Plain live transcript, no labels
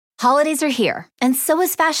Holidays are here, and so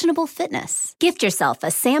is fashionable fitness. Gift yourself a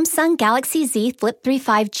Samsung Galaxy Z Flip 3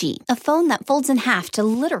 5G, a phone that folds in half to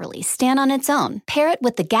literally stand on its own. Pair it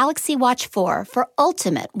with the Galaxy Watch 4 for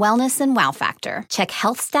ultimate wellness and wow factor. Check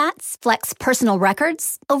health stats, flex personal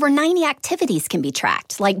records. Over 90 activities can be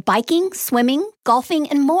tracked, like biking, swimming, golfing,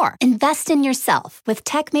 and more. Invest in yourself with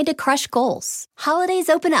tech made to crush goals. Holidays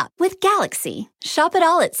open up with Galaxy. Shop it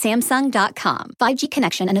all at Samsung.com. 5G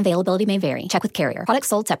connection and availability may vary. Check with carrier. Products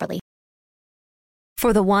sold separately.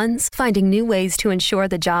 For the ones finding new ways to ensure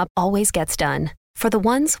the job always gets done. For the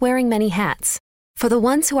ones wearing many hats. For the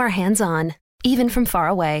ones who are hands-on, even from far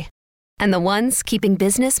away. And the ones keeping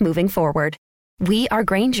business moving forward. We are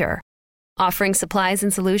Grainger, offering supplies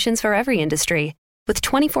and solutions for every industry, with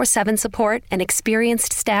 24/7 support and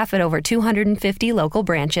experienced staff at over 250 local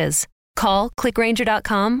branches. Call, click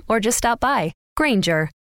Grainger.com, or just stop by. Grainger,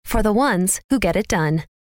 for the ones who get it done.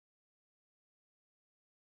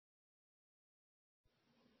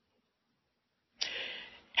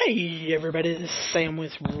 Hey everybody, this is Sam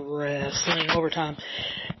with Wrestling Overtime,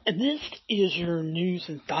 and this is your news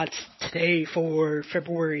and thoughts today for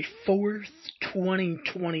February 4th,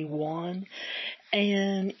 2021,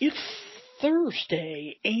 and it's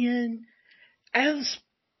Thursday, and as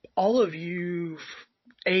all of you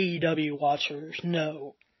AEW watchers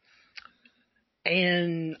know,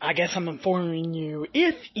 and I guess I'm informing you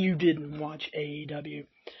if you didn't watch AEW,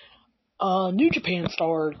 New Japan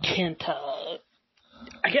star Kenta,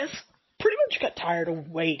 I guess, pretty much got tired of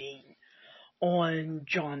waiting on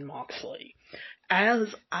Jon Moxley.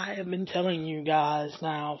 As I have been telling you guys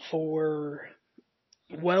now for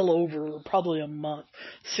well over probably a month,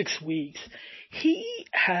 6 weeks, he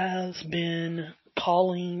has been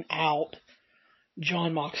calling out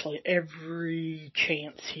Jon Moxley every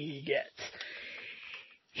chance he gets.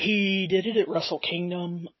 He did it at Wrestle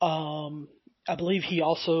Kingdom. I believe he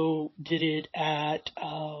also did it at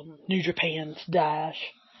New Japan's Dash,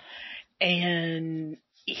 and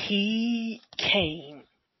he came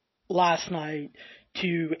last night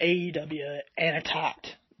to AEW and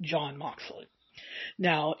attacked Jon Moxley.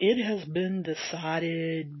 Now, it has been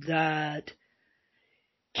decided that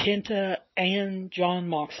Kenta and Jon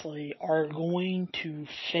Moxley are going to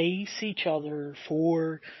face each other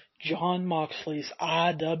for Jon Moxley's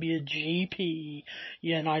IWGP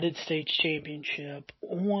United States Championship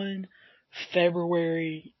on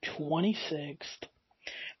February 26th,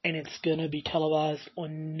 and it's going to be televised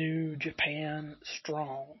on New Japan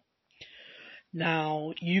Strong.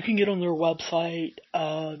 Now, you can get on their website.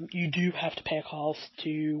 You do have to pay a cost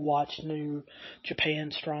to watch New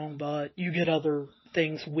Japan Strong, but you get other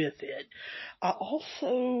things with it.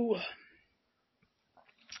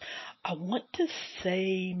 I want to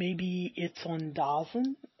say maybe it's on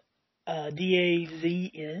DAZN,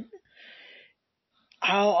 DAZN.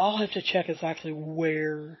 I'll have to check exactly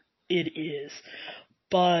where it is.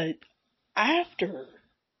 But after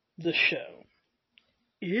the show,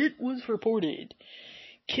 it was reported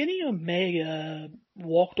Kenny Omega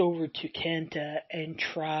walked over to Kenta and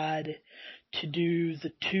tried to do the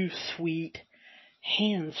too sweet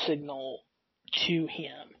hand signal to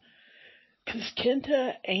him. Because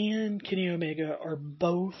Kenta and Kenny Omega are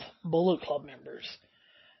both Bullet Club members.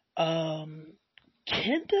 Kenta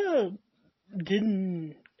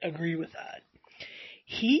didn't agree with that.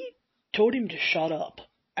 He told him to shut up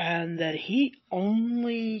and that he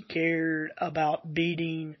only cared about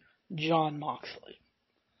beating Jon Moxley.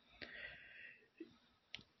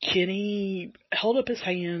 Kenny held up his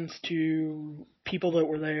hands to people that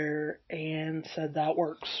were there and said, "That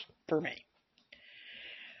works for me."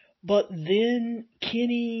 But then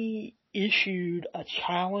Kenny issued a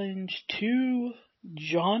challenge to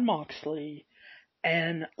Jon Moxley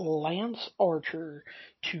and Lance Archer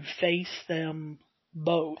to face them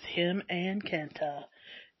both, him and Kenta,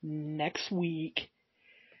 next week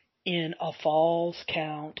in a Falls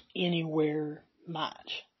Count Anywhere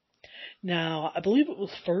match. Now, I believe it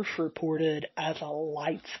was first reported as a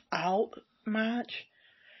lights out match,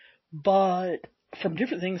 but from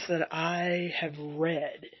different things that I have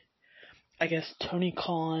read, I guess Tony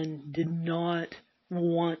Khan did not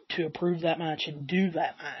want to approve that match and do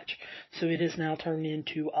that match, so it is now turned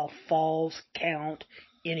into a Falls Count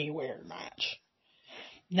Anywhere match.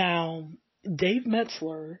 Now, Dave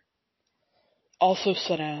Metzler also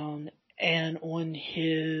sat down and on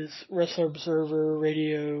his Wrestler Observer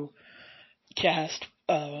radio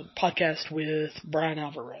podcast with Brian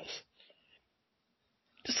Alvarez,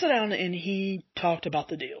 just sat down and he talked about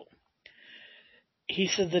the deal. He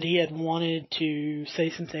said that he had wanted to say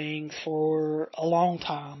some things for a long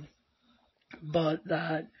time, but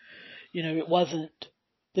that,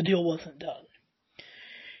 the deal wasn't done.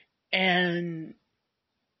 And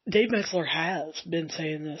Dave Metzler has been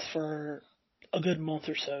saying this for a good month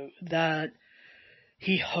or so, that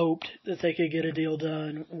he hoped that they could get a deal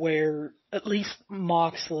done where at least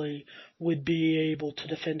Moxley would be able to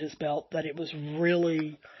defend his belt, that it was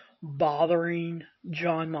really bothering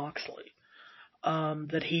Jon Moxley,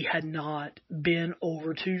 that he had not been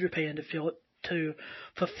over to Japan to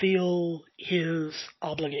fulfill his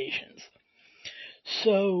obligations.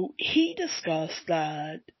 So he discussed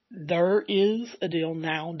that there is a deal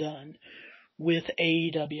now done with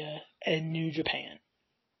AEW and New Japan.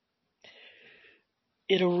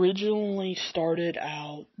 It originally started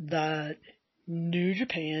out that New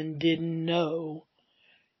Japan didn't know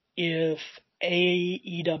if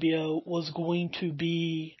AEW was going to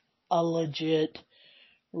be a legit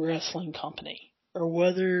wrestling company, or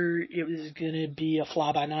whether it was going to be a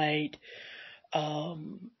fly-by-night,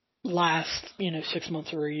 last, 6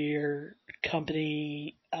 months or a year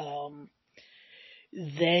company.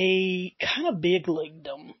 They kind of big-leagued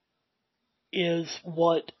them, is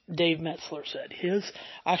what Dave Metzler said. His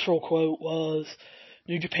actual quote was,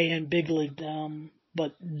 New Japan big-leagued them,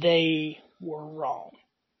 but they were wrong.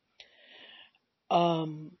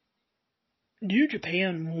 New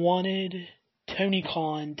Japan wanted Tony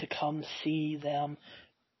Khan to come see them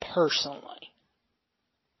personally.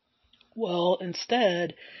 Well,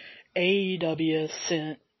 instead, AEW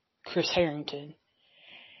sent Chris Harrington,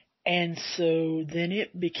 and so then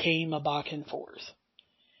it became a back and forth.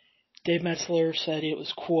 Dave Metzler said it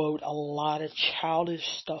was, quote, a lot of childish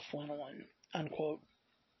stuff went on, unquote.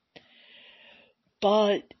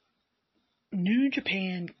 But New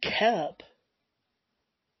Japan kept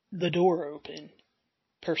the door open,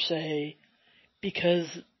 per se, because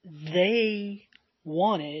they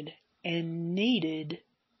wanted and needed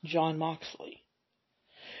Jon Moxley.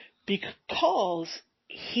 Because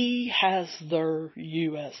he has their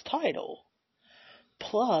U.S. title.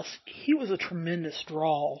 Plus, he was a tremendous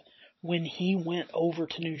draw when he went over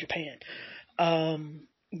to New Japan.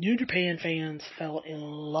 New Japan fans fell in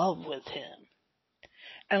love with him.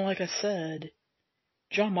 And like I said,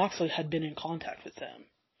 Jon Moxley had been in contact with them.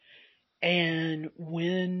 And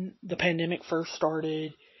when the pandemic first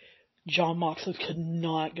started, Jon Moxley could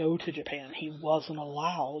not go to Japan. He wasn't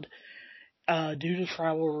allowed due to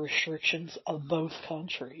travel restrictions of both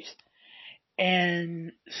countries.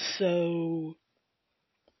 And so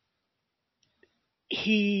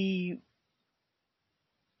he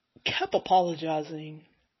kept apologizing,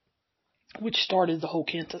 which started the whole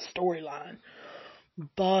Kenta storyline.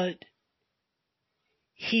 But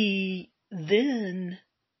he then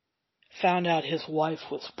found out his wife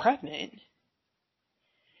was pregnant.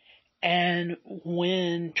 And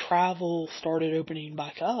when travel started opening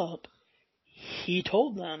back up, he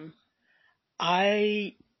told them,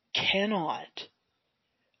 I cannot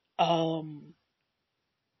come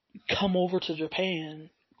over to Japan,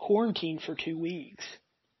 quarantine for 2 weeks,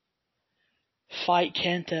 fight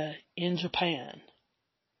Kenta in Japan,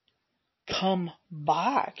 come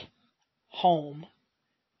back home,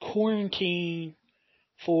 quarantine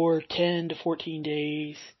for 10 to 14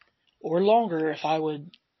 days, or longer if I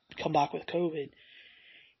would come back with COVID.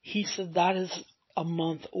 He said that is a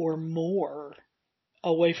month or more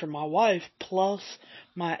away from my wife, plus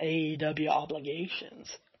my AEW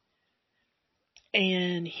obligations.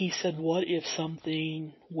 And he said, what if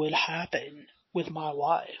something would happen with my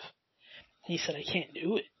wife? He said, I can't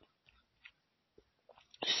do it.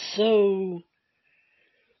 So,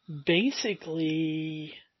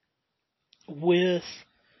 basically, with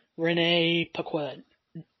Renee Paquette,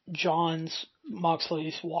 Jon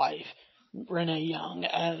Moxley's wife, Renee Young,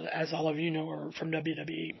 as all of you know her from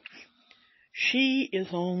WWE, she is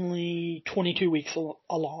only 22 weeks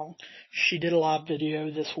along. She did a live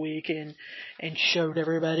video this week and showed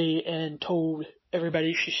everybody and told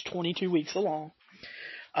everybody she's 22 weeks along.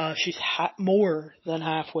 She's more than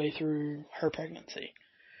halfway through her pregnancy.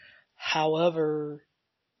 However,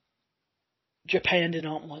 Japan did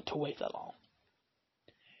not want to wait that long.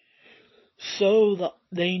 So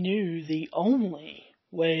they knew the only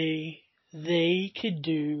way they could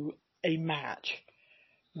do a match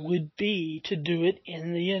would be to do it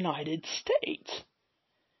in the United States.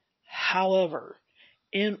 However,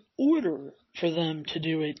 in order for them to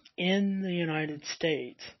do it in the United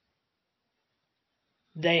States,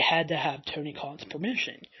 they had to have Tony Khan's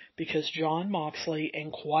permission, because Jon Moxley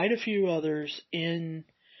and quite a few others in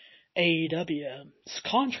AEW's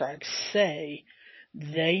contracts say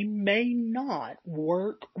they may not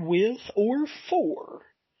work with or for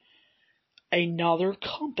another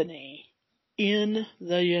company in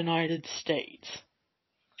the United States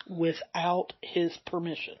without his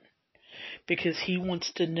permission. because he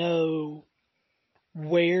wants to know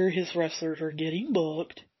where his wrestlers are getting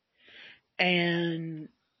booked and,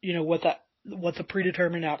 what the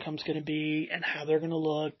predetermined outcome's going to be and how they're going to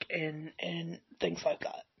look and things like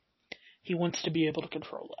that. He wants to be able to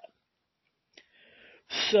control that.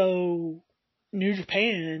 So, New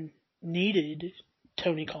Japan needed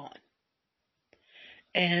Tony Khan.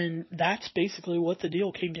 And that's basically what the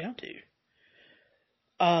deal came down to.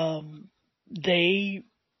 They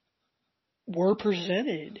were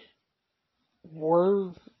presented,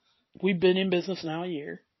 we've been in business now a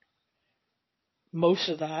year. Most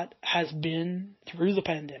of that has been through the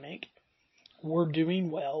pandemic. We're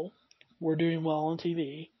doing well. We're doing well on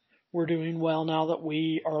TV. We're doing well now that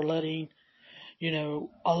we are letting,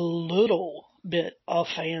 a little bit of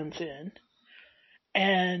fans in.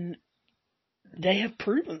 And they have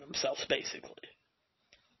proven themselves, basically.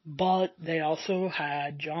 But they also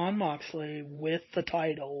had Jon Moxley with the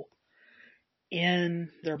title in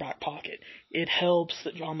their back pocket. It helps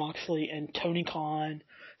that Jon Moxley and Tony Khan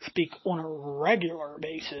speak on a regular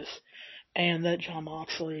basis, and that Jon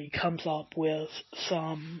Moxley comes up with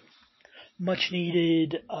some much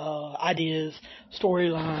needed ideas,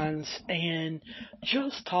 storylines, and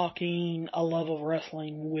just talking a love of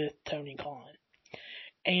wrestling with Tony Khan.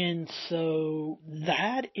 And so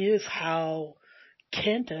that is how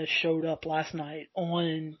Kenta showed up last night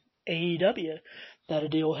on AEW, that a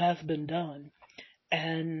deal has been done.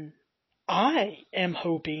 And I am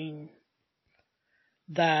hoping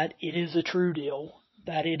that it is a true deal,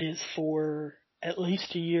 that it is for at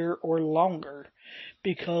least a year or longer,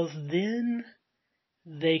 because then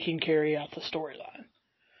they can carry out the storyline.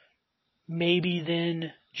 Maybe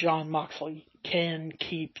then Jon Moxley can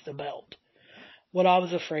keep the belt. What I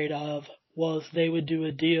was afraid of was they would do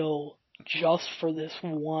a deal just for this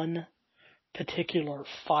one particular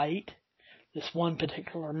fight, this one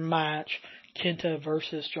particular match, Kenta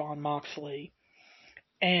versus Jon Moxley.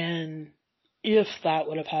 And if that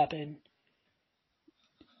would have happened,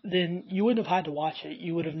 then you wouldn't have had to watch it.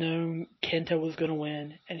 You would have known Kenta was going to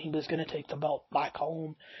win and he was going to take the belt back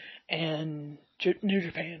home, and New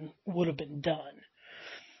Japan would have been done.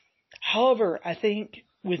 However, I think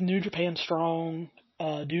with New Japan Strong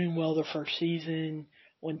doing well their first season,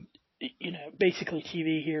 when basically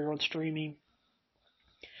TV here on streaming,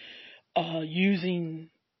 using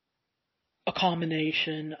a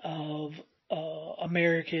combination of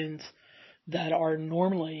Americans that are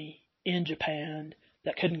normally in Japan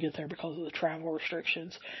that couldn't get there because of the travel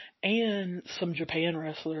restrictions, and some Japan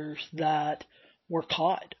wrestlers that were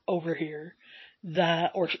caught over here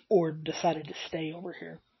that or decided to stay over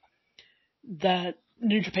here, that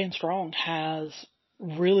New Japan Strong has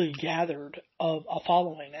really gathered a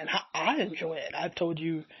following, and I enjoy it. I've told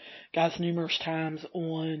you guys numerous times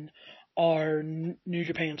on our New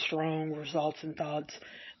Japan Strong results and thoughts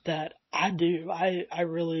that I do. I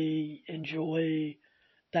really enjoy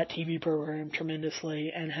that TV program tremendously,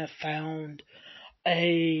 and have found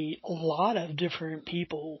a lot of different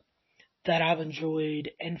people that I've enjoyed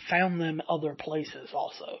and found them other places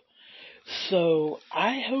also. So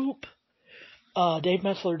I hope, Dave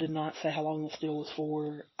Messler did not say how long this deal was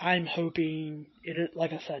for. I'm hoping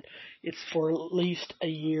like I said, it's for at least a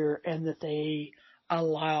year, and that they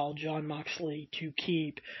allow Jon Moxley to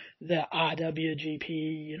keep the IWGP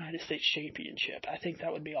United States Championship. I think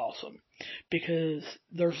that would be awesome, because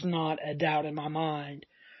there's not a doubt in my mind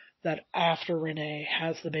that after Renee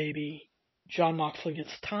has the baby, Jon Moxley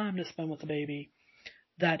gets time to spend with the baby,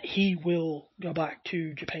 that he will go back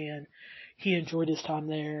to Japan. He enjoyed his time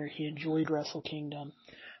there. He enjoyed Wrestle Kingdom.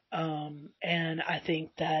 And I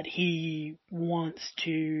think that he wants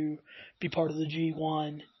to be part of the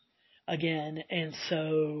G1 again. And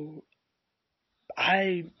so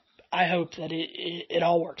I hope that it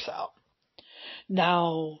all works out.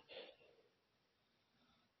 Now,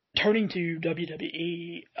 turning to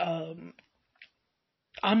WWE,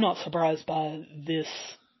 I'm not surprised by this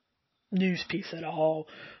news piece at all,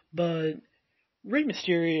 but Rey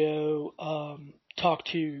Mysterio talked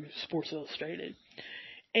to Sports Illustrated,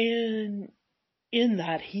 and in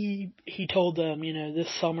that he told them,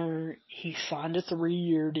 this summer he signed a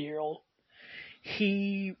 3-year deal.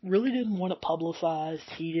 He really didn't want it publicized.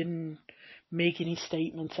 He didn't make any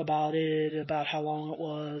statements about it, about how long it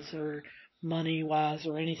was, or money-wise,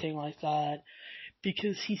 or anything like that,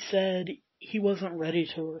 because he said he wasn't ready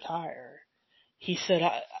to retire. He said,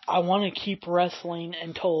 I want to keep wrestling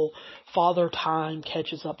until Father Time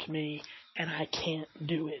catches up to me and I can't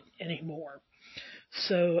do it anymore.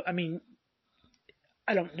 So,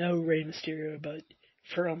 I don't know Rey Mysterio, but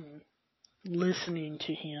from listening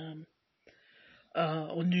to him,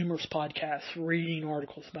 on numerous podcasts, reading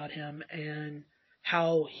articles about him and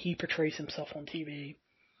how he portrays himself on TV.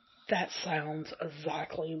 That sounds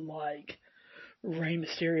exactly like Rey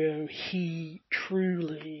Mysterio. He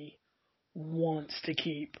truly wants to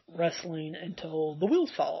keep wrestling until the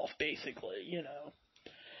wheels fall off, basically, you know.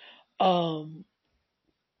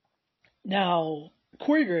 Now,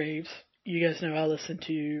 Corey Graves, you guys know I listen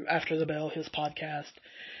to After the Bell, his podcast.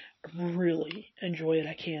 I really enjoy it.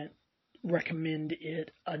 I can't recommend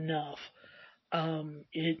it enough.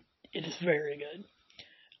 It is very good.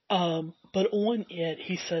 But on it,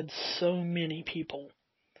 he said so many people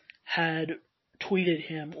had tweeted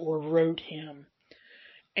him or wrote him,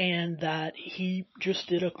 and that he just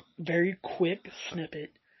did a very quick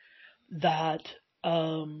snippet that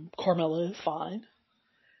Carmella is fine,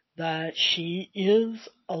 that she is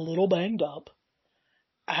a little banged up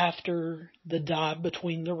after the dive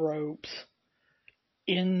between the ropes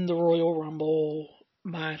in the Royal Rumble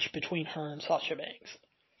match between her and Sasha Banks.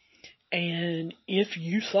 And if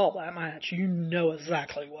you saw that match, you know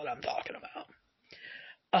exactly what I'm talking about.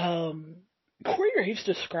 Corey Graves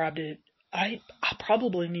described it. I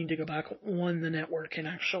probably need to go back on the network and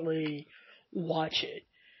actually watch it,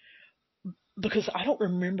 because I don't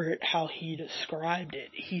remember it how he described it.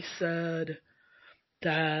 He said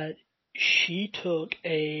that she took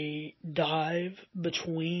a dive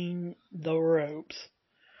between the ropes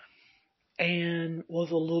and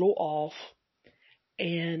was a little off,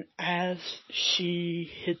 and as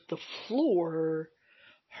she hit the floor,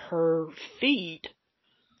 her feet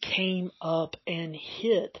came up and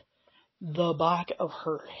hit the back of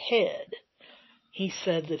her head. He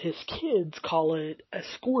said that his kids call it a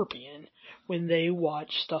scorpion when they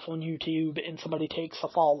watch stuff on YouTube and somebody takes a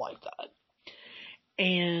fall like that.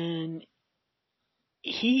 And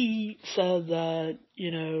he said that,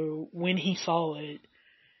 you know, when he saw it,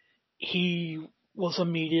 he was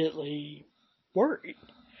immediately worried.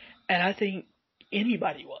 And I think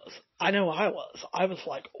anybody was. I know I was. I was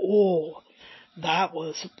like, oh, that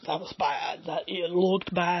was bad. That it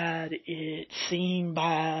looked bad. It seemed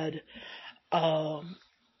bad. Like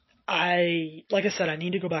I said, I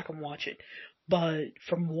need to go back and watch it. But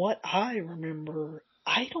from what I remember,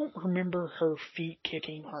 I don't remember her feet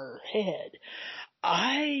kicking her head.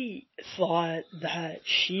 I thought that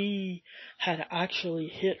she had actually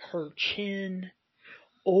hit her chin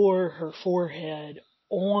or her forehead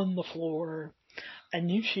on the floor. I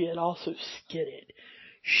knew she had also skidded.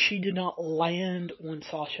 She did not land on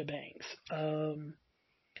Sasha Banks.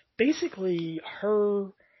 Basically,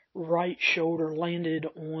 her right shoulder landed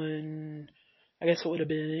on, I guess it would have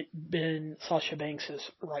been Sasha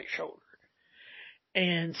Banks' right shoulder.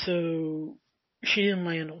 And so she didn't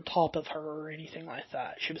land on top of her or anything like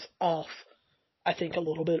that. She was off, I think, a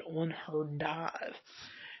little bit on her dive.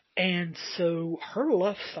 And so her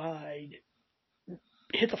left side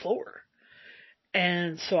hit the floor.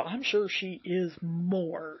 And so I'm sure she is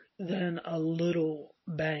more than a little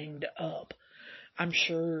banged up. I'm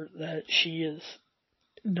sure that she is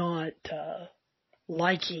not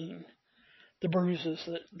liking the bruises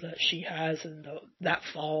that she has and that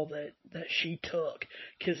fall that she took,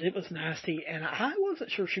 because it was nasty, and I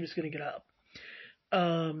wasn't sure she was going to get up.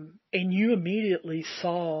 And you immediately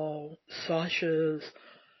saw Sasha's,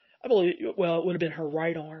 I believe, well, it would have been her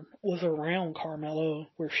right arm, was around Carmella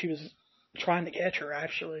where she was trying to catch her,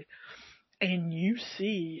 actually. And you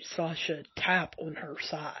see Sasha tap on her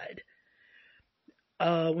side.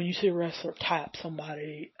 When you see a wrestler tap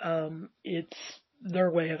somebody, it's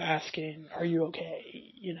their way of asking, are you okay?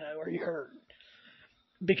 You know, are you hurt?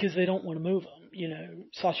 Because they don't want to move them. You know,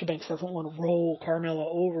 Sasha Banks doesn't want to roll Carmella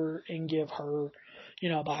over and give her, you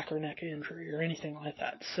know, a back or neck injury or anything like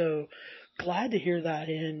that. So glad to hear that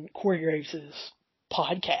in Corey Graves'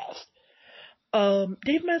 podcast.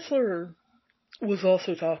 Dave Metzler was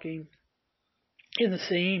also talking in the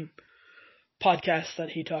same podcast that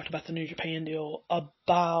he talked about the New Japan deal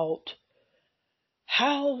about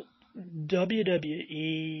how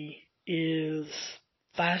WWE is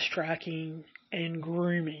fast-tracking and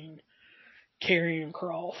grooming Karrion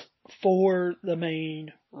Kross for the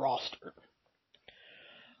main roster.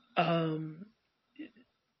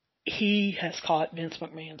 He has caught Vince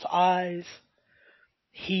McMahon's eyes.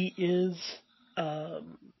 He is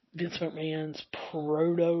Vince McMahon's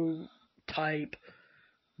prototype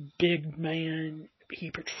big man.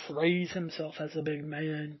 He portrays himself as a big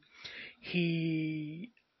man.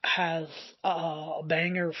 He has a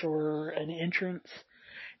banger for an entrance,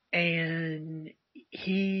 and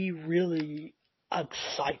he really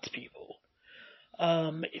excites people.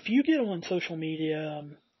 If you get on social media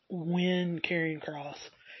when Karrion Kross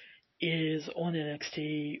is on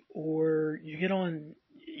NXT, or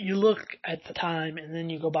you look at the time and then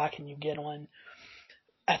you go back and you get on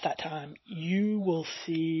at that time, you will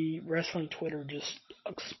see wrestling Twitter just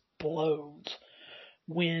explodes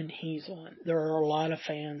when he's on. There are a lot of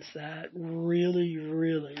fans that really,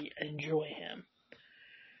 really enjoy him.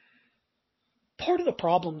 Part of the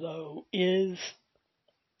problem, though, is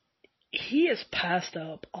he has passed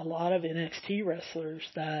up a lot of NXT wrestlers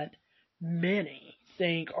that many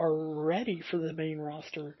think are ready for the main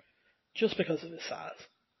roster just because of his size.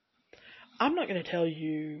 I'm not going to tell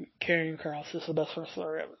you Karrion Kross is the best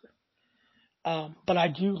wrestler ever. But I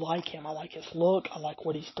do like him. I like his look. I like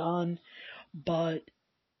what he's done. But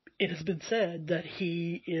it has been said that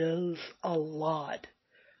he is a lot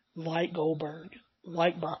like Goldberg,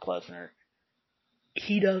 like Brock Lesnar.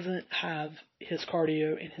 He doesn't have his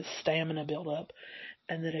cardio and his stamina built up,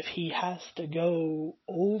 and that if he has to go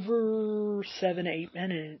over 7-8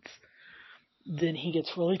 minutes, then he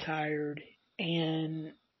gets really tired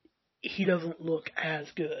and he doesn't look as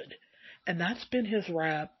good. And that's been his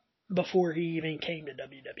rap before he even came to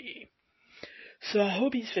WWE. So I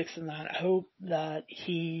hope he's fixing that. I hope that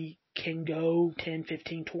he can go 10,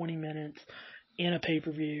 15, 20 minutes in a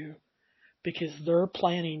pay-per-view, because they're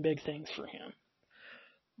planning big things for him.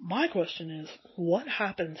 My question is, what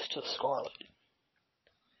happens to Scarlett?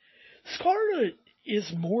 Scarlett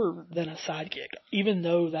is more than a sidekick, even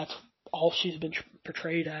though that's all she's been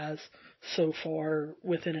portrayed as so far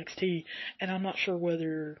with NXT, and I'm not sure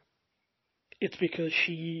whether it's because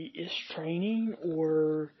she is training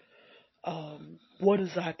or what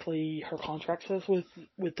exactly her contract says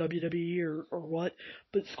with WWE or what,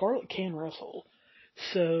 but Scarlett can wrestle.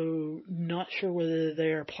 So, not sure whether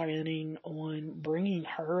they are planning on bringing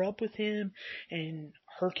her up with him and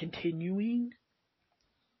her continuing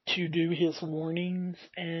to do his warnings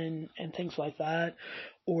and things like that,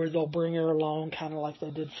 or they'll bring her along kind of like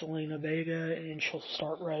they did Selena Vega and she'll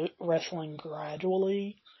start wrestling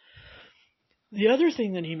gradually. The other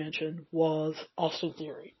thing that he mentioned was Austin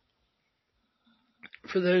Theory.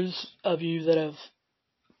 For those of you that have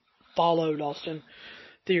followed Austin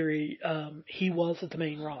Theory, he was at the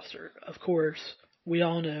main roster. Of course, we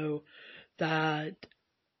all know that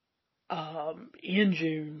in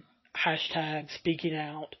June, hashtag Speaking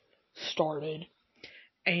Out started,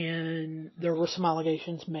 and there were some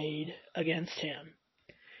allegations made against him.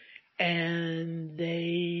 And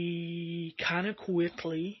they kind of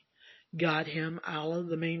quickly got him out of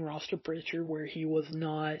the main roster picture where he was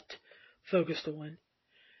not focused on.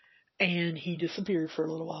 And he disappeared for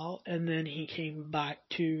a little while, and then he came back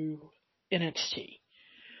to NXT.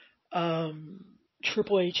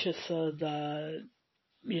 Triple H has said that,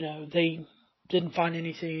 they didn't find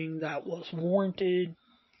anything that was warranted,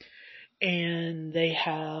 and they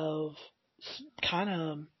have kind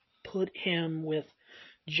of put him with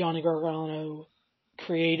Johnny Gargano,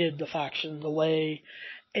 created the faction the way,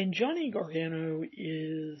 and Johnny Gargano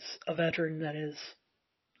is a veteran that is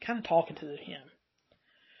kind of talking to him.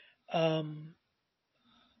 I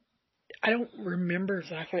don't remember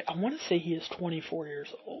exactly. I want to say he is 24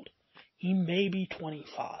 years old. He may be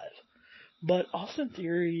 25. But Austin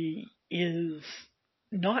Theory is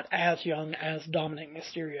not as young as Dominic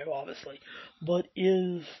Mysterio, obviously, but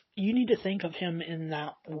you need to think of him in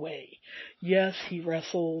that way. Yes, he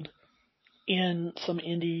wrestled in some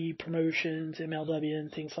indie promotions, MLW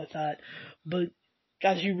and things like that, but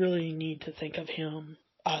guys, you really need to think of him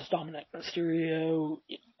as Dominic Mysterio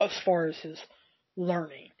as far as his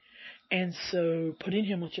learning. And so putting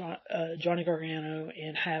him with Johnny Gargano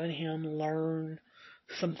and having him learn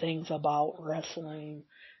some things about wrestling,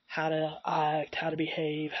 how to act, how to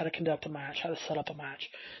behave, how to conduct a match, how to set up a match,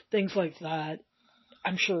 things like that,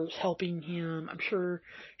 I'm sure is helping him. I'm sure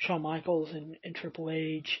Shawn Michaels and Triple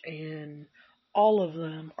H and all of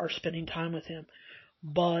them are spending time with him.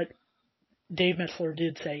 But Dave Meltzer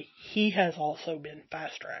did say he has also been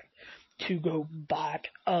fast-tracked to go back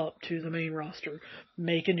up to the main roster,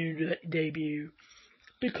 make a new debut,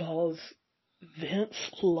 because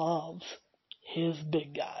Vince loves his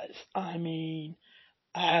big guys. I mean,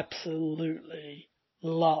 absolutely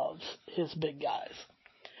loves his big guys.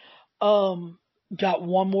 Got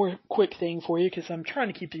one more quick thing for you, because I'm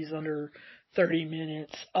trying to keep these under 30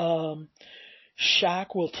 minutes.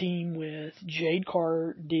 Shaq will team with Jade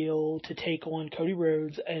Cargill to take on Cody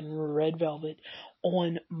Rhodes and Red Velvet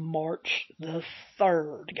on March the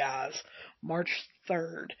 3rd, guys. March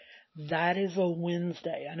 3rd. That is a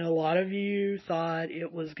Wednesday. I know a lot of you thought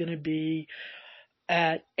it was going to be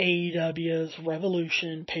at AEW's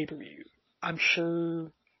Revolution pay-per-view. I'm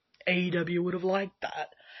sure AEW would have liked that.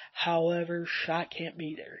 However, Shaq can't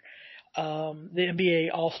be there. The NBA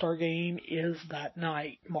All-Star Game is that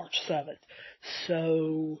night, March 7th.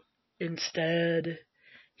 So instead,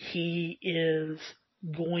 he is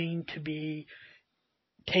going to be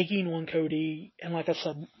taking on Cody, and like I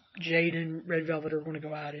said, Jade and Red Velvet are going to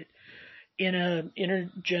go at it in a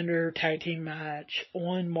intergender tag team match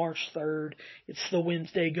on March 3rd. It's the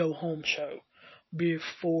Wednesday Go Home show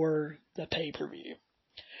before the pay-per-view.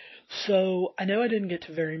 So I know I didn't get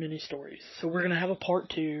to very many stories, so we're going to have a part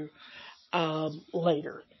 2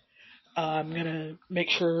 later. I'm going to make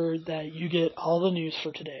sure that you get all the news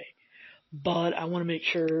for today. But I want to make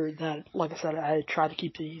sure that, like I said, I try to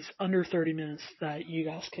keep these under 30 minutes that you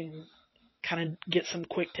guys can kind of get some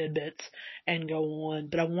quick tidbits and go on.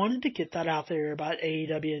 But I wanted to get that out there about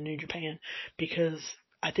AEW and New Japan because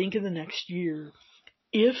I think in the next year,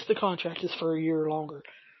 if the contract is for a year or longer,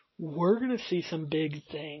 we're going to see some big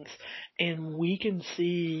things. And we can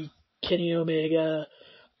see Kenny Omega,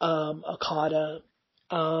 Okada,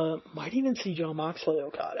 might even see Jon Moxley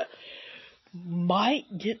Okada. Might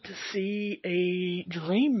get to see a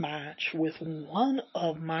dream match with one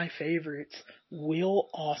of my favorites, Will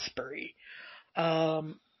Ospreay.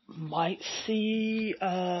 Might see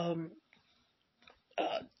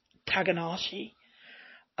Takanashi.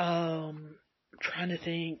 Trying to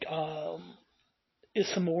think.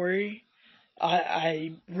 Isamori.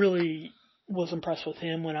 I really was impressed with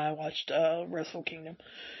him when I watched Wrestle Kingdom.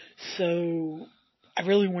 So I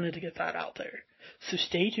really wanted to get that out there. So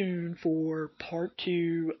stay tuned for part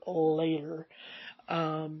 2 later.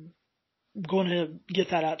 I'm going to get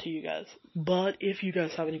that out to you guys. But if you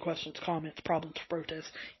guys have any questions, comments, problems,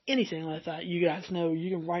 protests, anything like that, you guys know you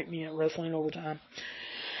can write me at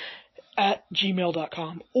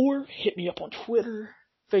WrestlingOvertime@gmail.com or hit me up on Twitter,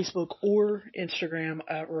 Facebook, or Instagram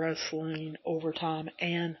at Wrestling Overtime.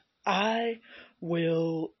 And I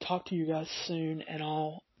will talk to you guys soon, and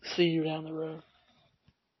I'll see you down the road.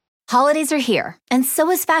 Holidays are here, and so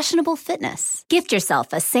is fashionable fitness. Gift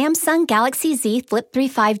yourself a Samsung Galaxy Z Flip 3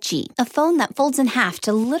 5G, a phone that folds in half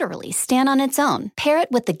to literally stand on its own. Pair it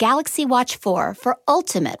with the Galaxy Watch 4 for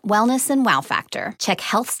ultimate wellness and wow factor. Check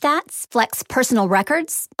health stats, flex personal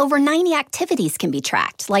records. Over 90 activities can be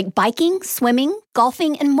tracked, like biking, swimming,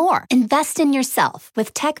 golfing, and more. Invest in yourself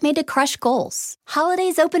with tech made to crush goals.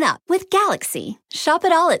 Holidays open up with Galaxy. Shop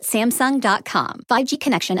it all at Samsung.com. 5G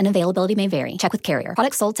connection and availability may vary. Check with carrier.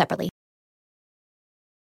 Products sold separately.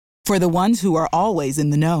 For the ones who are always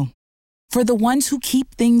in the know. For the ones who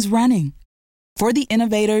keep things running. For the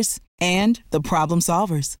innovators and the problem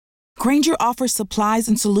solvers. Grainger offers supplies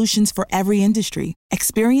and solutions for every industry,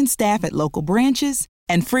 experienced staff at local branches,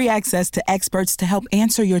 and free access to experts to help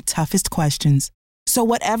answer your toughest questions. So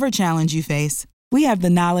whatever challenge you face, we have the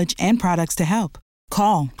knowledge and products to help.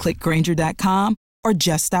 Call, click Grainger.com, or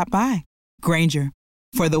just stop by. Grainger,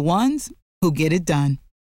 for the ones who get it done.